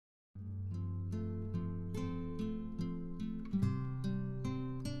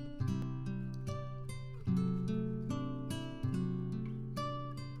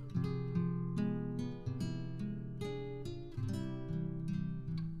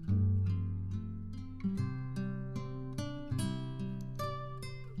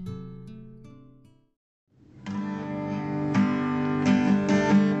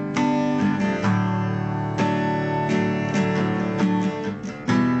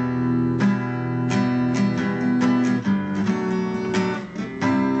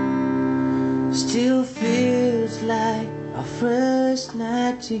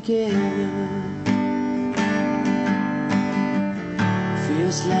together.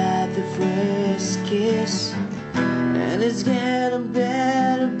 Feels like the first kiss, and it's getting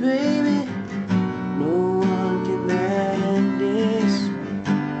better, baby. No one can end this.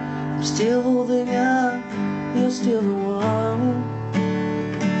 I'm still holding on, you're still the one.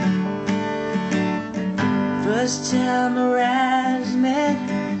 First time our eyes met,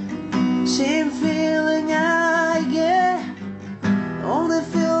 same feeling I get, only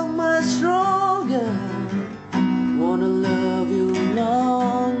feel much stronger. Wanna love you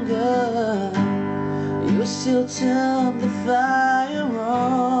longer. You still turn the fire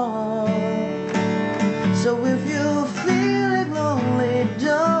on. So if you're feeling lonely,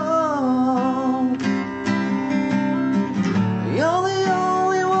 don't. You're the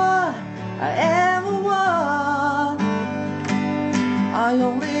only one I ever want. I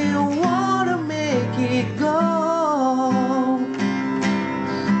only wanna make it go.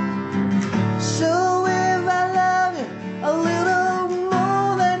 So if I love you a little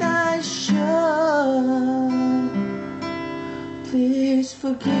more than I should, please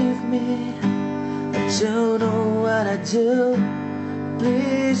forgive me. I don't know what I do.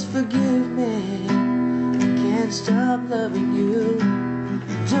 Please forgive me. I can't stop loving you.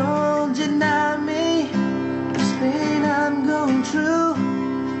 Don't deny me this pain I'm going through.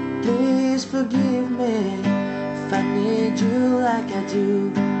 Please forgive me if I need you like I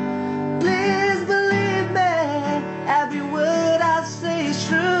do. Please believe me, every word I say is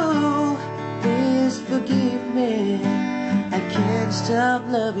true. Please forgive me, I can't stop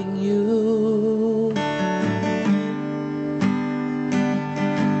loving you.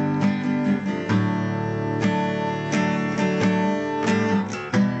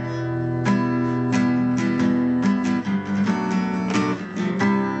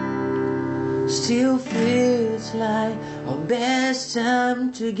 Still feels like our best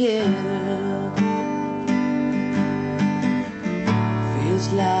time together. Feels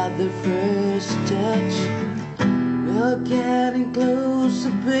like the first touch. We're getting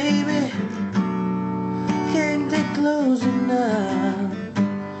closer, baby. Can't get close enough.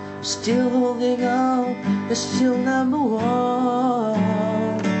 Still holding on, it's still number one.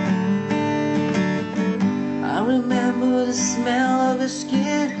 I remember the smell of your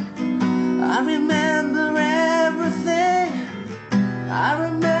skin. I remember everything. I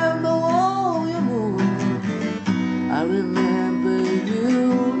remember all your moves. I remember you,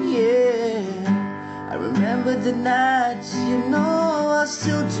 yeah. I remember the nights, you know I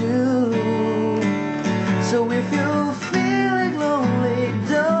still do. So if you're feeling lonely,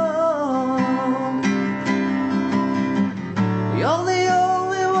 don't. You're the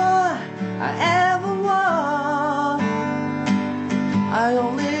only one I ever want. I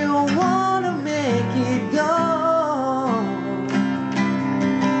only wanna make it go.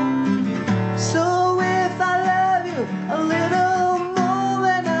 So if I love you a little more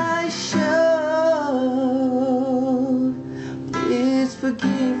than I should, please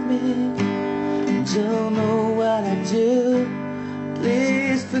forgive me. Don't know what I do.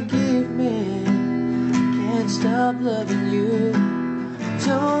 Please forgive me. Can't stop loving you.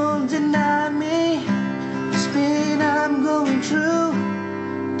 Don't deny me this pain I'm going through.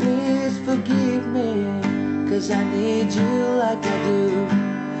 Please forgive me, 'cause I need you like I do.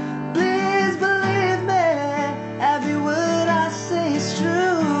 Please believe me, every word I say is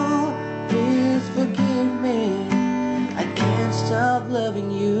true. Please forgive me, I can't stop loving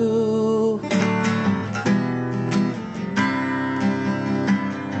you.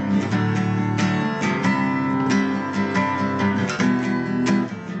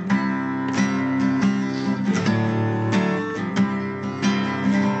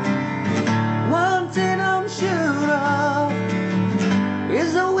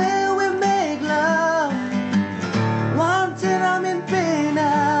 Is the way we make love. One thing I'm in pain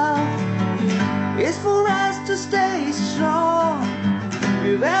now is for us to stay strong.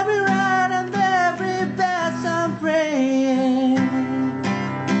 With every right and every best I'm praying.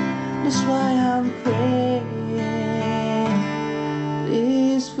 That's why I'm praying.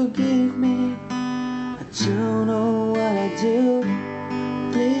 Please forgive me. I don't know what I do.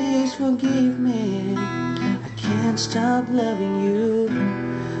 Please forgive me. Can't stop loving you.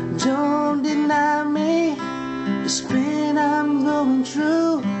 Don't deny me this pain I'm going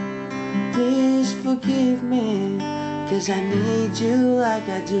through. Please forgive me, 'cause I need you like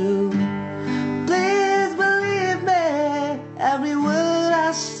I do. Please believe me, every word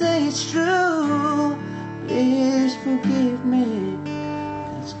I say is true. Please forgive me,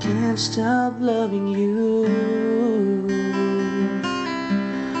 'cause I can't stop loving you.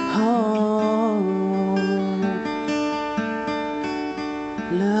 Oh,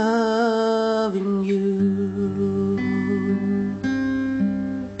 love. loving you.